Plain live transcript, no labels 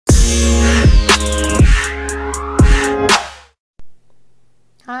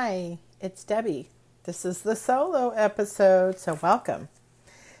Hi, it's Debbie. This is the solo episode, so welcome.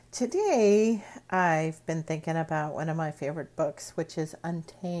 Today, I've been thinking about one of my favorite books, which is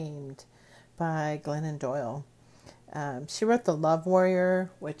Untamed by Glennon Doyle. She wrote The Love Warrior,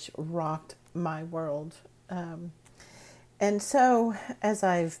 which rocked my world. And so, as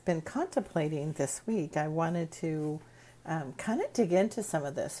I've been contemplating this week, I wanted to kind of dig into some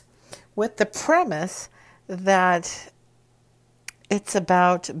of this with the premise that it's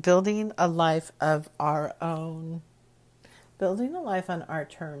about building a life of our own, building a life on our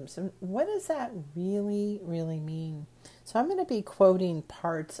terms. And what does that really mean? So I'm going to be quoting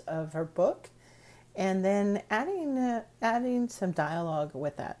parts of her book and then adding some dialogue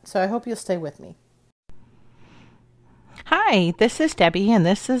with that. So I hope you'll stay with me. Hi, this is Debbie, and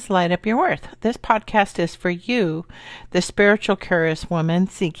this is Light Up Your Worth. This podcast is for you, the spiritual curious woman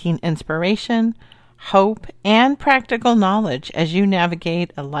seeking inspiration, hope, and practical knowledge as you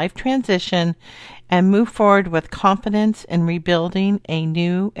navigate a life transition and move forward with confidence in rebuilding a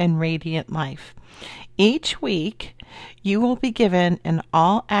new and radiant life. Each week, you will be given an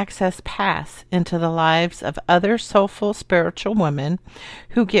all-access pass into the lives of other soulful spiritual women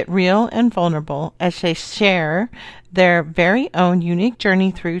who get real and vulnerable as they share their very own unique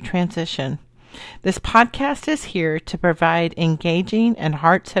journey through transition. This podcast is here to provide engaging and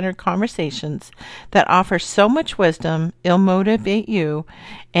heart-centered conversations that offer so much wisdom, it'll motivate you,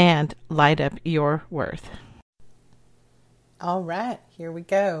 and light up your worth. All right, here we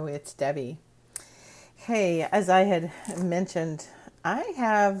go. It's Debbie. Hey, as I had mentioned, I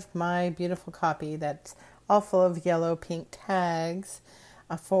have my beautiful copy that's all full of yellow pink tags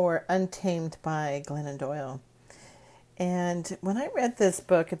for Untamed by Glennon Doyle. And when I read this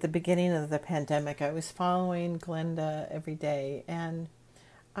book at the beginning of the pandemic, I was following Glenda every day, and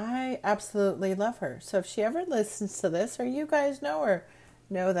I absolutely love her. So if she ever listens to this, or you guys know her,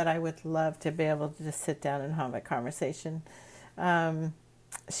 know that I would love to be able to just sit down and have a conversation.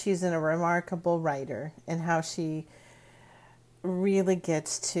 She's a remarkable writer, and how she really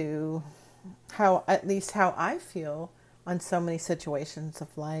gets to at least how I feel on so many situations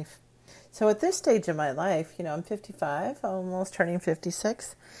of life. So at this stage of my life, I'm 55, almost turning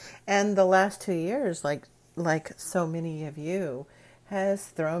 56. And the last 2 years, like so many of you, has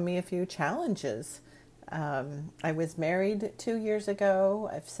thrown me a few challenges. I was married 2 years ago.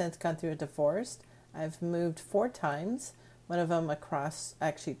 I've since gone through a divorce. I've moved 4 times, one of them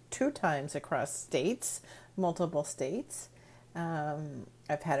actually 2 times across states, multiple states.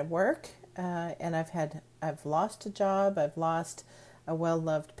 I've had to work, and I've lost a job. I've lost a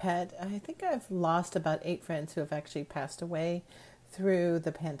well-loved pet. I think I've lost about 8 friends who have actually passed away through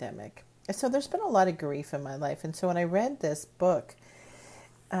the pandemic. So there's been a lot of grief in my life. And so when I read this book,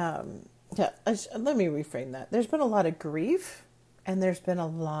 let me reframe that. There's been a lot of grief, and there's been a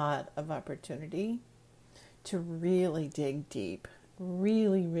lot of opportunity to really dig deep,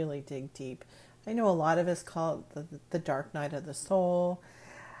 really dig deep. I know a lot of us call it the dark night of the soul.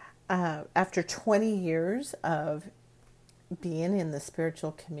 After 20 years of being in the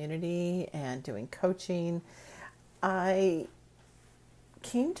spiritual community and doing coaching, I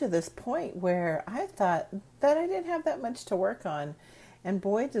came to this point where I thought that I didn't have that much to work on. And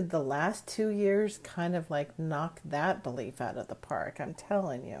boy, did the last 2 years kind of knock that belief out of the park, I'm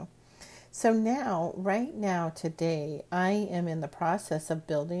telling you. So now, right now, today, I am in the process of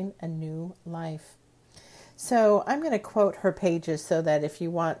building a new life. So I'm going to quote her pages so that if you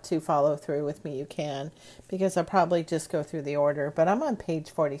want to follow through with me, you can, because I'll probably just go through the order. But I'm on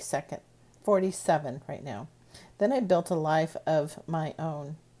page 47 right now. Then I built a life of my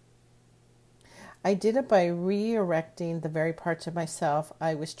own. I did it by re-erecting the very parts of myself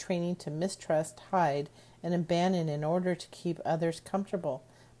I was training to mistrust, hide, and abandon in order to keep others comfortable.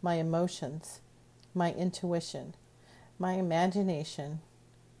 My emotions, my intuition, my imagination,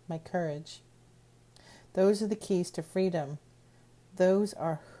 my courage. Those are the keys to freedom. Those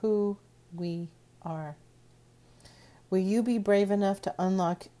are who we are. Will you be brave enough to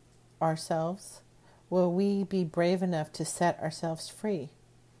unlock ourselves? Will we be brave enough to set ourselves free?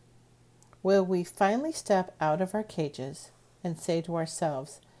 Will we finally step out of our cages and say to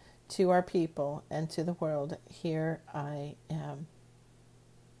ourselves, to our people, and to the world, here I am?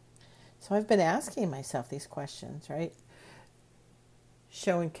 So I've been asking myself these questions, right?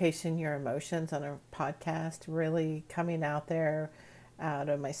 Showcasing your emotions on a podcast, really coming out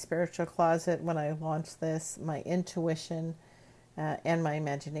of my spiritual closet when I launched this, my intuition and my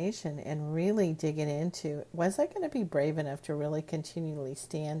imagination, and really digging into, was I going to be brave enough to really continually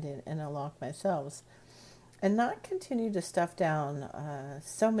stand in and unlock myself and not continue to stuff down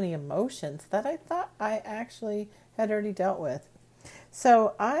so many emotions that I thought I actually had already dealt with.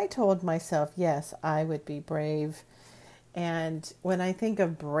 So I told myself, yes, I would be brave. And when I think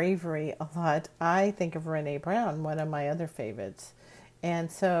of bravery a lot, I think of Brene Brown, one of my other favorites.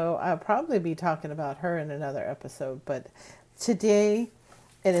 And so I'll probably be talking about her in another episode. But today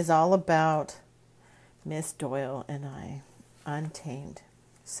it is all about Miss Doyle and I, Untamed.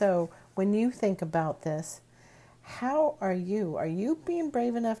 So when you think about this, how are you? Are you being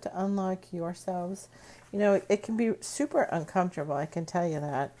brave enough to unlock yourselves? You know, it can be super uncomfortable, I can tell you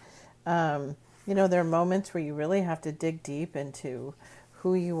that. You know, there are moments where you really have to dig deep into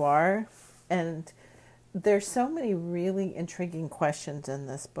who you are. And there's so many really intriguing questions in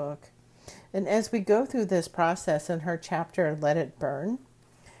this book. And as we go through this process in her chapter, Let It Burn,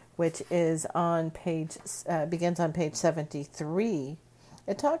 which is on begins on page 73,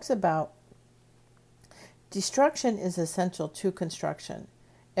 it talks about destruction is essential to construction.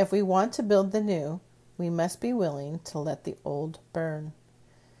 If we want to build the new, we must be willing to let the old burn.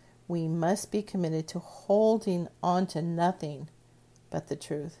 We must be committed to holding on to nothing but the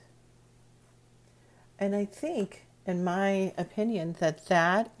truth. And I think, in my opinion,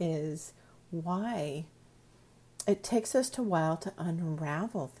 that is why it takes us a while to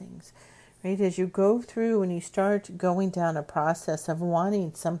unravel things, right? As you go through and you start going down a process of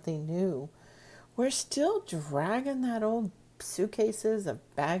wanting something new, we're still dragging that old suitcases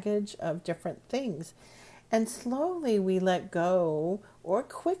of baggage of different things. And slowly we let go, or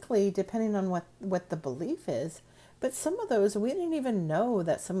quickly, depending on what the belief is. But some of those, we didn't even know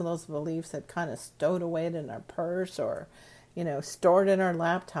that some of those beliefs had kind of stowed away in our purse, or, you know, stored in our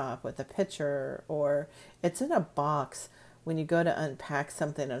laptop with a picture, or it's in a box when you go to unpack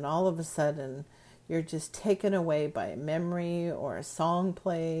something, and all of a sudden you're just taken away by a memory or a song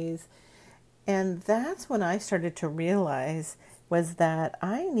plays. And that's when I started to realize was that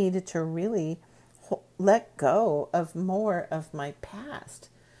I needed to really let go of more of my past.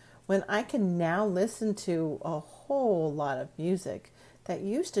 When I can now listen to a whole lot of music that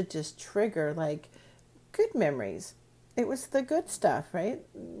used to just trigger like good memories. It was the good stuff, right?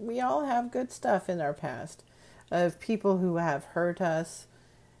 We all have good stuff in our past of people who have hurt us.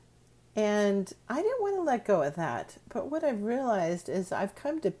 And I didn't want to let go of that. But what I've realized is I've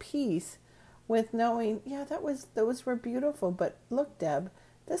come to peace with knowing, yeah, those were beautiful. But look, Deb,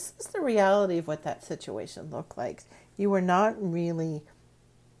 this is the reality of what that situation looked like. You were not really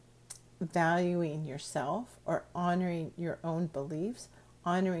valuing yourself or honoring your own beliefs,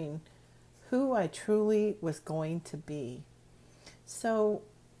 honoring who I truly was going to be. So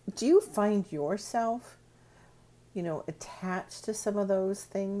do you find yourself, you know, attached to some of those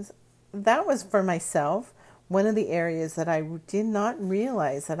things? That was for myself one of the areas that I did not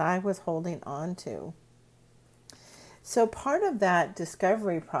realize that I was holding on to. So part of that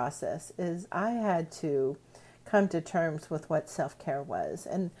discovery process is I had to come to terms with what self-care was.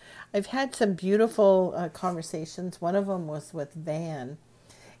 And I've had some beautiful conversations. One of them was with Van.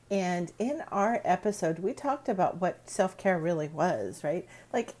 And in our episode, we talked about what self-care really was, right?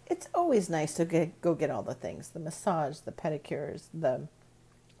 Like, it's always nice to go get all the things, the massage, the pedicures, the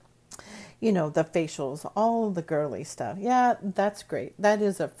facials, all the girly stuff. Yeah, that's great. That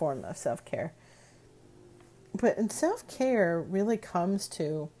is a form of self-care. But in self-care really comes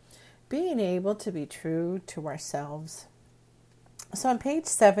to being able to be true to ourselves. So on page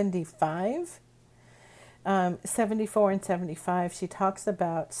 75, 74 and 75, she talks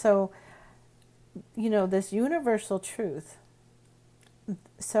about, this universal truth.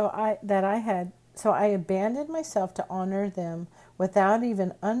 So I abandoned myself to honor them without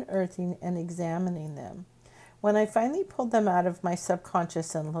even unearthing and examining them. When I finally pulled them out of my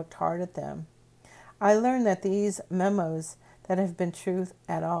subconscious and looked hard at them, I learned that these memos that have been truth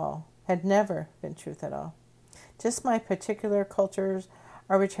at all had never been truth at all. Just my particular culture's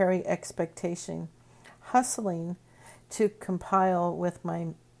arbitrary expectation, hustling to compile with my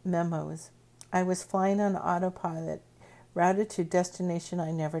memos. I was flying on autopilot, routed to destination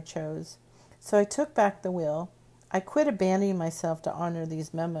I never chose. So I took back the wheel. I quit abandoning myself to honor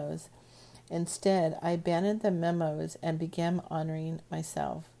these memos. Instead, I abandoned the memos and began honoring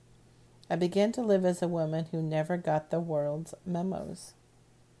myself. I began to live as a woman who never got the world's memos.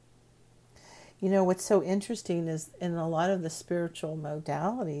 You know, what's so interesting is in a lot of the spiritual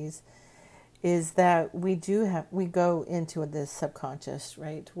modalities is that we go into this subconscious,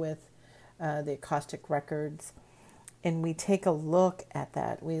 right, with the Akashic records, and we take a look at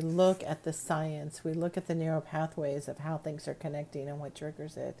that. We look at the science. We look at the neural pathways of how things are connecting and what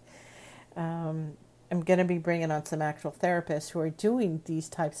triggers it. I'm going to be bringing on some actual therapists who are doing these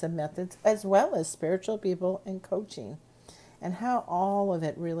types of methods, as well as spiritual people and coaching, and how all of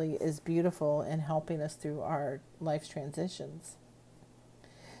it really is beautiful in helping us through our life's transitions.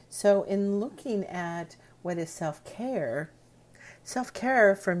 So in looking at what is self-care,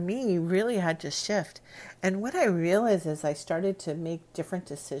 self-care for me really had to shift. And what I realized is I started to make different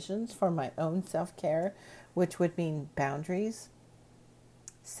decisions for my own self-care, which would mean boundaries,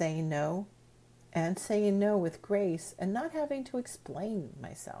 saying no, and saying no with grace and not having to explain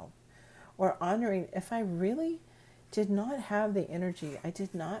myself, or honoring if I really did not have the energy, I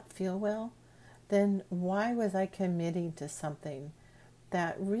did not feel well, then why was I committing to something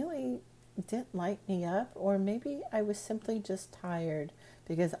that really didn't light me up? Or maybe I was simply just tired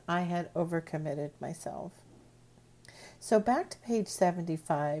because I had overcommitted myself. So back to page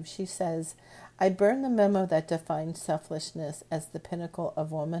 75, she says, I burned the memo that defined selflessness as the pinnacle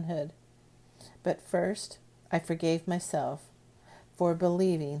of womanhood. But first, I forgave myself for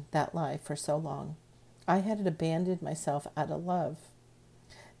believing that lie for so long. I had abandoned myself out of love.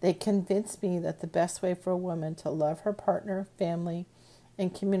 They convinced me that the best way for a woman to love her partner, family,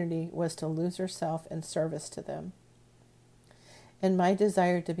 and community was to lose herself in service to them. In my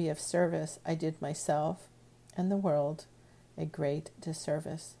desire to be of service, I did myself and the world a great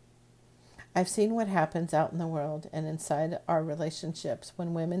disservice. I've seen what happens out in the world and inside our relationships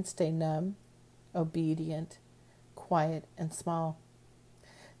when women stay numb, obedient, quiet, and small.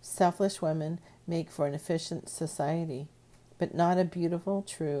 Selfish women make for an efficient society, but not a beautiful,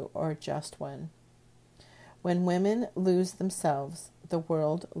 true, or just one. When women lose themselves, the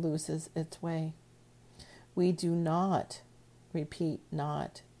world loses its way. We do not, repeat,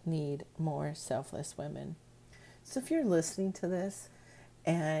 not need more selfless women. So if you're listening to this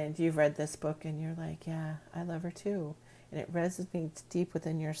and you've read this book and you're like, yeah, I love her too, and it resonates deep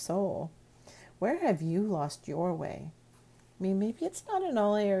within your soul, where have you lost your way? I mean, maybe it's not in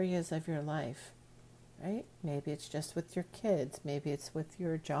all areas of your life, right? Maybe it's just with your kids. Maybe it's with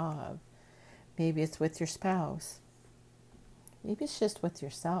your job. Maybe it's with your spouse. Maybe it's just with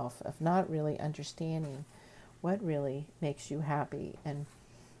yourself of not really understanding what really makes you happy and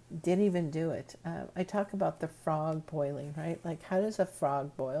didn't even do it. I talk about the frog boiling, right? Like, how does a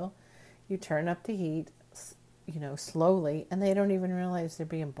frog boil? You turn up the heat, slowly, and they don't even realize they're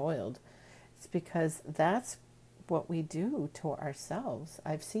being boiled. It's because that's what we do to ourselves.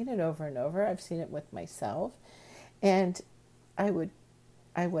 I've seen it over and over. I've seen it with myself. And I would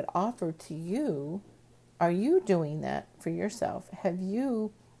offer to you, are you doing that for yourself? Have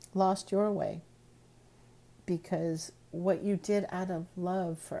you lost your way? Because what you did out of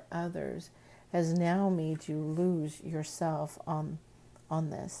love for others has now made you lose yourself on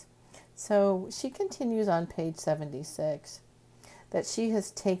this. So she continues on page 76 that she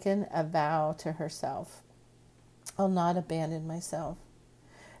has taken a vow to herself. I'll not abandon myself.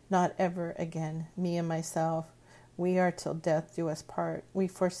 Not ever again. Me and myself, we are till death do us part. We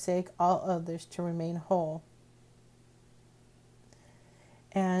forsake all others to remain whole.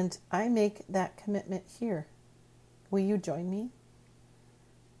 And I make that commitment here. Will you join me?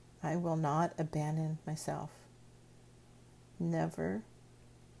 I will not abandon myself. Never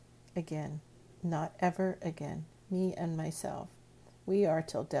again. Not ever again. Me and myself. We are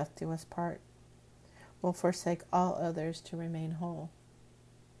till death do us part. Will forsake all others to remain whole.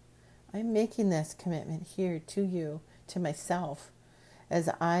 I'm making this commitment here to you, to myself, as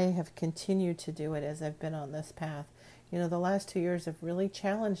I have continued to do it as I've been on this path. The last 2 years have really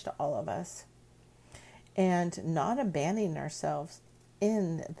challenged all of us. And not abandoning ourselves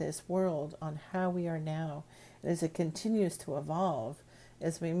in this world on how we are now. And as it continues to evolve,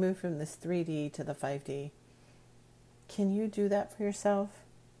 as we move from this 3D to the 5D, can you do that for yourself?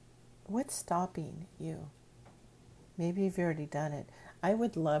 What's stopping you? Maybe you've already done it. I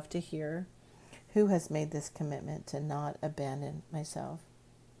would love to hear who has made this commitment to not abandon myself.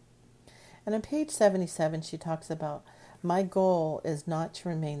 And on page 77, she talks about, my goal is not to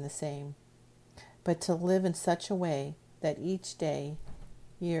remain the same, but to live in such a way that each day,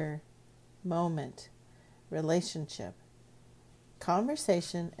 year, moment, relationship,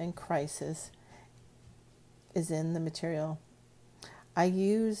 conversation, and crisis is in the material I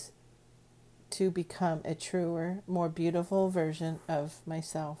use to become a truer, more beautiful version of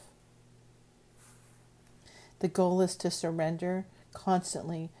myself. The goal is to surrender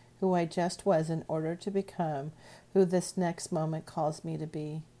constantly who I just was in order to become who this next moment calls me to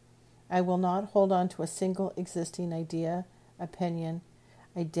be. I will not hold on to a single existing idea, opinion,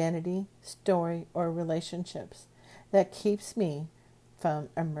 identity, story, or relationships that keeps me from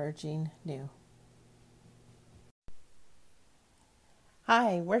emerging new.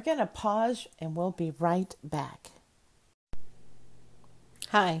 Hi, we're going to pause and we'll be right back.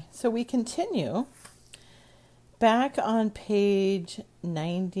 Hi, so we continue back on page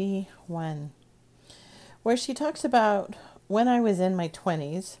 91, where she talks about when I was in my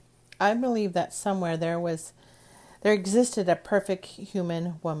 20s, I believe that somewhere there existed a perfect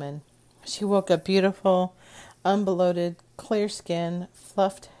human woman. She woke up beautiful, unbloated, clear skin,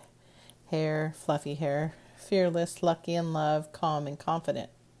 fluffy hair, fearless, lucky in love, calm and confident.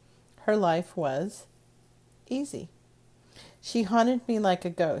 Her life was easy. She haunted me like a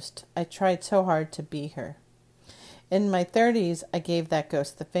ghost. I tried so hard to be her. In my 30s, I gave that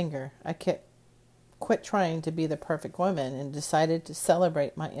ghost the finger. I quit trying to be the perfect woman and decided to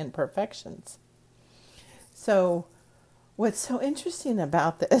celebrate my imperfections. So, what's so interesting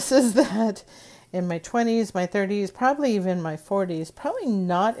about this is that in my 20s, my 30s, probably even my 40s, probably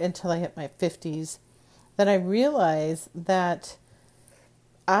not until I hit my 50s, that I realized that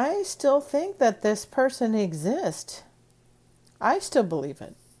I still think that this person exists. I still believe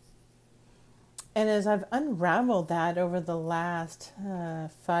it. And as I've unraveled that over the last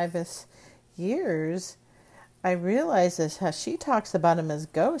 5 years, I realized as how she talks about them as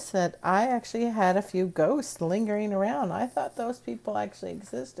ghosts, that I actually had a few ghosts lingering around. I thought those people actually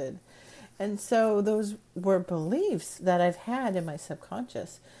existed. And so those were beliefs that I've had in my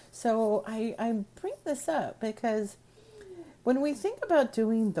subconscious. So I bring this up because when we think about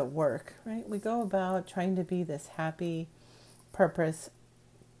doing the work, right, we go about trying to be this happy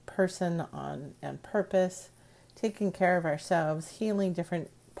person on purpose, taking care of ourselves, healing different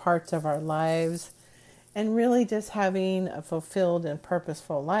parts of our lives, and really just having a fulfilled and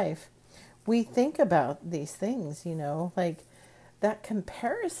purposeful life. We think about these things, like that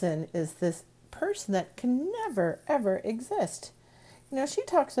comparison is this person that can never, ever exist. She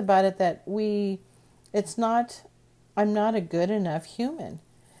talks about it that I'm not a good enough human.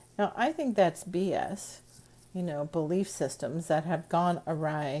 Now, I think that's BS, belief systems that have gone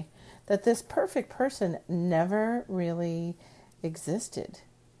awry, that this perfect person never really existed,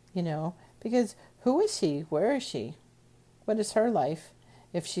 because who is she? Where is she? What is her life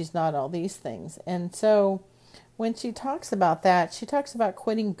if she's not all these things? And so when she talks about that, she talks about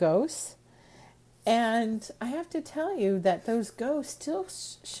quitting ghosts. And I have to tell you that those ghosts still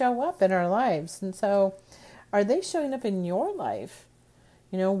show up in our lives. And so are they showing up in your life?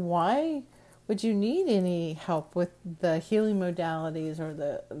 Why would you need any help with the healing modalities or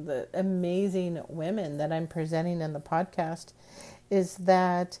the amazing women that I'm presenting in the podcast? Is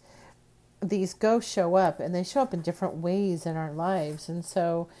that these ghosts show up, and they show up in different ways in our lives. And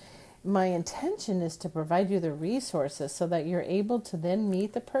so my intention is to provide you the resources so that you're able to then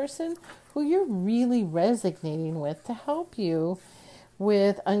meet the person who you're really resonating with to help you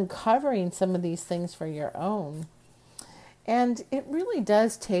with uncovering some of these things for your own. And it really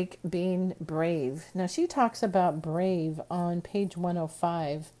does take being brave. Now, she talks about brave on page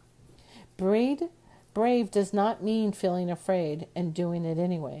 105. Brave does not mean feeling afraid and doing it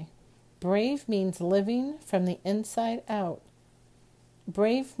anyway. Brave means living from the inside out.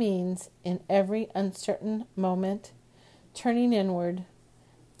 Brave means in every uncertain moment, turning inward,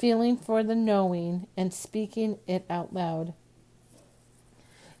 feeling for the knowing, and speaking it out loud.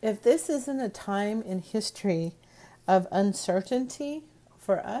 If this isn't a time in history of uncertainty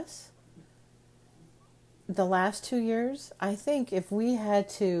for us, the last 2 years, I think if we had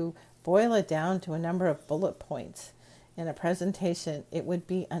to boil it down to a number of bullet points in a presentation, it would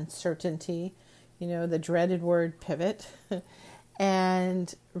be uncertainty, the dreaded word pivot,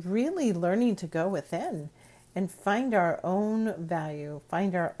 and really learning to go within and find our own value,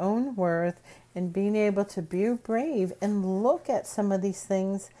 find our own worth, and being able to be brave and look at some of these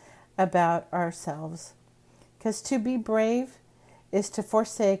things about ourselves. Because to be brave is to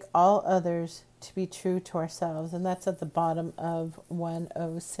forsake all others to be true to ourselves. And that's at the bottom of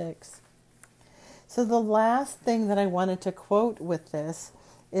 106. So the last thing that I wanted to quote with this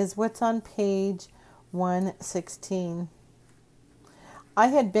is what's on page 116. I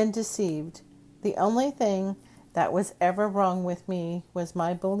had been deceived. The only thing that was ever wrong with me was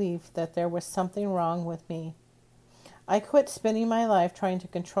my belief that there was something wrong with me. I quit spending my life trying to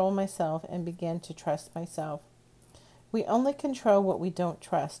control myself and began to trust myself. We only control what we don't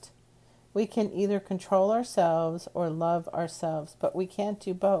trust. We can either control ourselves or love ourselves, but we can't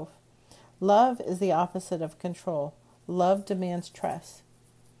do both. Love is the opposite of control. Love demands trust.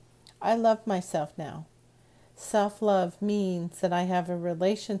 I love myself now. Self-love means that I have a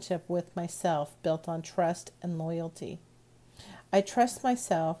relationship with myself built on trust and loyalty. I trust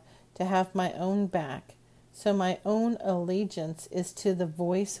myself to have my own back, so my own allegiance is to the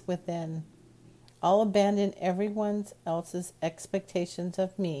voice within. I'll abandon everyone else's expectations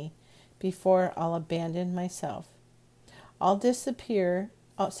of me before I'll abandon myself. I'll disappoint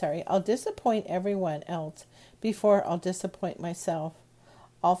everyone else before I'll disappoint myself.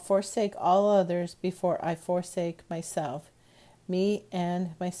 I'll forsake all others before I forsake myself. Me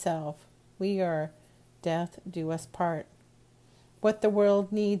and myself, we are death do us part. What the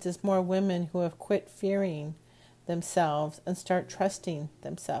world needs is more women who have quit fearing themselves and start trusting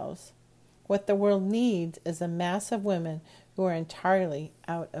themselves. What the world needs is a mass of women who are entirely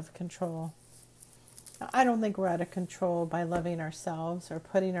out of control. Now, I don't think we're out of control by loving ourselves or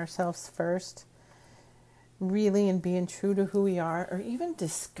putting ourselves first, really, and being true to who we are, or even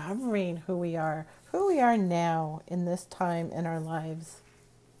discovering who we are now in this time in our lives.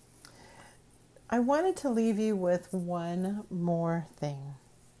 I wanted to leave you with one more thing,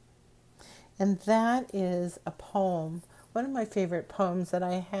 and that is a poem, one of my favorite poems that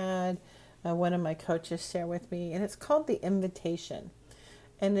I had one of my coaches share with me, and it's called The Invitation,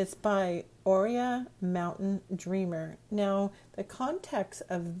 and it's by Aurea Mountain Dreamer. Now, the context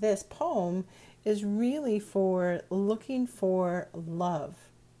of this poem is really for looking for love.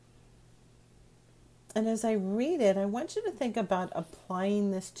 And as I read it, I want you to think about applying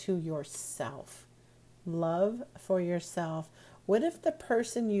this to yourself. Love for yourself. What if the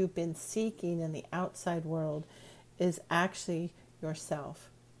person you've been seeking in the outside world is actually yourself?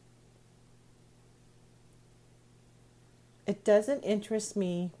 It doesn't interest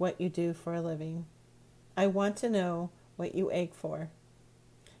me what you do for a living. I want to know what you ache for.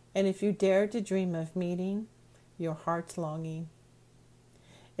 And if you dare to dream of meeting your heart's longing.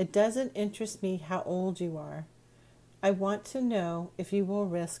 It doesn't interest me how old you are. I want to know if you will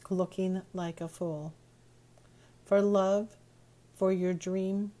risk looking like a fool. For love, for your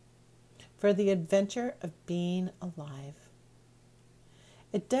dream, for the adventure of being alive.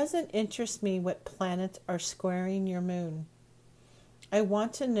 It doesn't interest me what planets are squaring your moon. I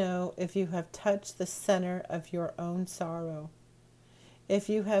want to know if you have touched the center of your own sorrow, if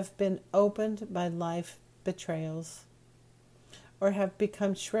you have been opened by life betrayals, or have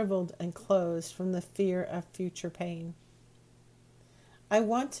become shriveled and closed from the fear of future pain. I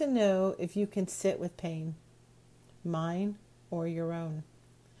want to know if you can sit with pain, mine or your own,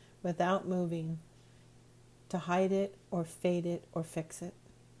 without moving, to hide it or fade it or fix it.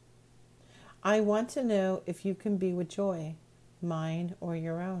 I want to know if you can be with joy, mine or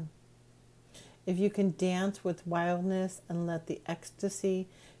your own. If you can dance with wildness and let the ecstasy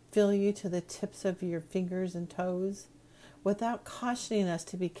fill you to the tips of your fingers and toes, without cautioning us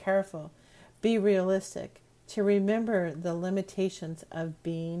to be careful, be realistic, to remember the limitations of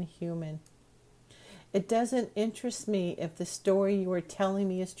being human. It doesn't interest me if the story you are telling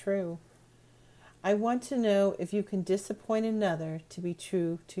me is true. I want to know if you can disappoint another to be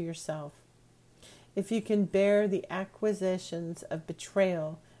true to yourself. If you can bear the acquisitions of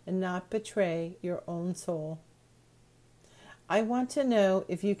betrayal and not betray your own soul. I want to know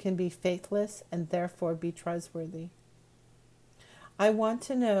if you can be faithless and therefore be trustworthy. I want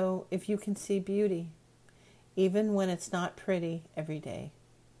to know if you can see beauty, even when it's not pretty every day,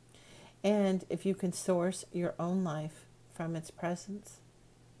 and if you can source your own life from its presence.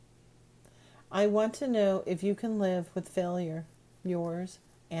 I want to know if you can live with failure, yours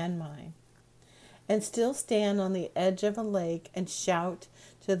and mine, and still stand on the edge of a lake and shout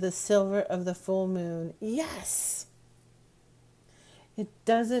to the silver of the full moon, yes! It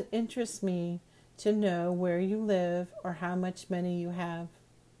doesn't interest me to know where you live or how much money you have.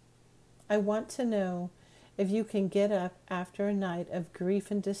 I want to know if you can get up after a night of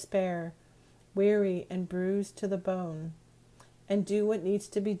grief and despair, weary and bruised to the bone, and do what needs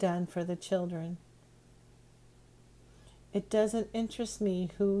to be done for the children. It doesn't interest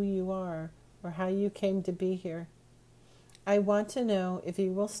me who you are or how you came to be here. I want to know if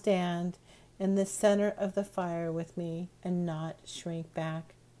you will stand in the center of the fire with me and not shrink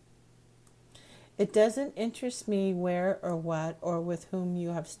back. It doesn't interest me where or what or with whom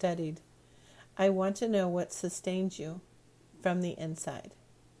you have studied. I want to know what sustains you from the inside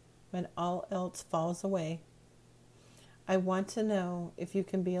when all else falls away. I want to know if you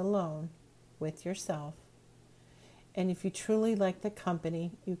can be alone with yourself and if you truly like the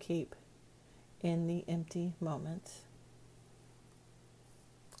company you keep in the empty moments.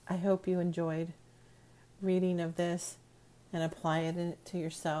 I hope you enjoyed reading of this and applying it to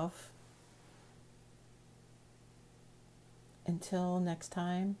yourself. Until next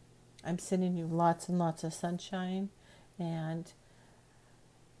time, I'm sending you lots and lots of sunshine, and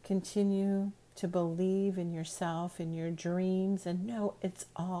continue to believe in yourself, in your dreams, and know it's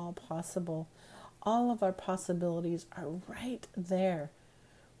all possible. All of our possibilities are right there.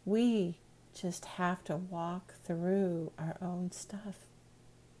 We just have to walk through our own stuff.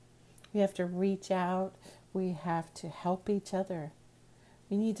 We have to reach out. We have to help each other.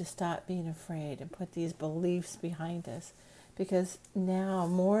 We need to stop being afraid and put these beliefs behind us. Because now,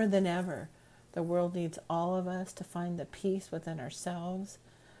 more than ever, The world needs all of us to find the peace within ourselves,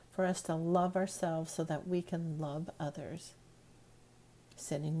 for us to love ourselves so that we can love others.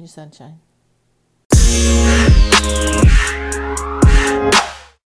 Sending you sunshine.